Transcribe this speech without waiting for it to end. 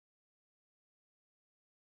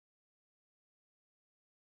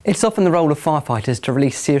It's often the role of firefighters to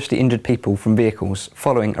release seriously injured people from vehicles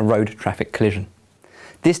following a road traffic collision.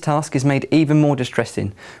 This task is made even more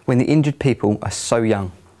distressing when the injured people are so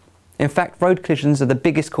young. In fact, road collisions are the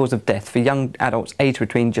biggest cause of death for young adults aged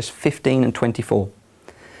between just 15 and 24.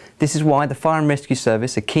 This is why the Fire and Rescue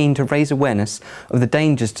Service are keen to raise awareness of the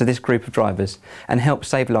dangers to this group of drivers and help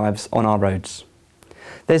save lives on our roads.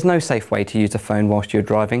 There's no safe way to use a phone whilst you're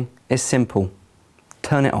driving. It's simple.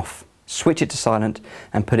 Turn it off, switch it to silent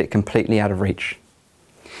and put it completely out of reach.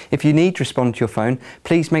 If you need to respond to your phone,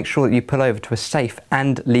 please make sure that you pull over to a safe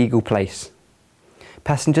and legal place.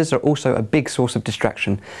 Passengers are also a big source of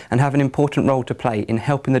distraction and have an important role to play in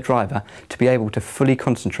helping the driver to be able to fully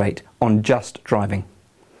concentrate on just driving.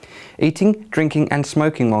 Eating, drinking and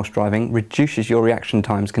smoking whilst driving reduces your reaction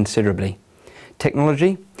times considerably.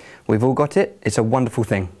 Technology, we've all got it, it's a wonderful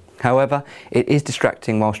thing. However, it is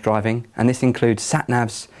distracting whilst driving, and this includes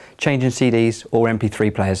sat-navs, changing CDs or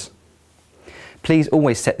MP3 players. Please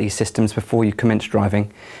always set these systems before you commence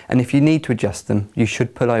driving, and if you need to adjust them, you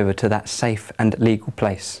should pull over to that safe and legal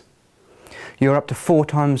place. You're up to 4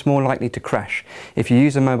 times more likely to crash if you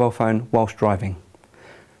use a mobile phone whilst driving.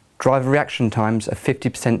 Driver reaction times are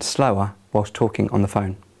 50% slower whilst talking on the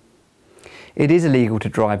phone. It is illegal to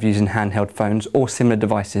drive using handheld phones or similar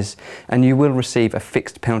devices, and you will receive a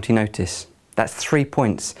fixed penalty notice. That's 3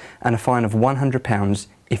 points and a fine of £100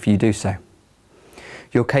 if you do so.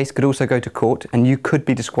 Your case could also go to court and you could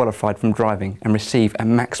be disqualified from driving and receive a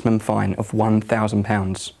maximum fine of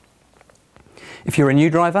 £1,000. If you're a new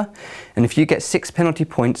driver and if you get 6 penalty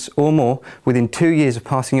points or more within 2 years of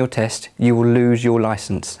passing your test, you will lose your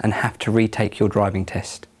licence and have to retake your driving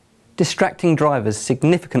test. Distracting drivers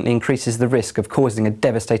significantly increases the risk of causing a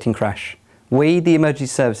devastating crash. We, the emergency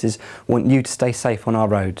services, want you to stay safe on our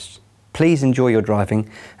roads. Please enjoy your driving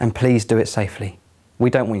and please do it safely. We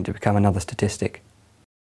don't want you to become another statistic.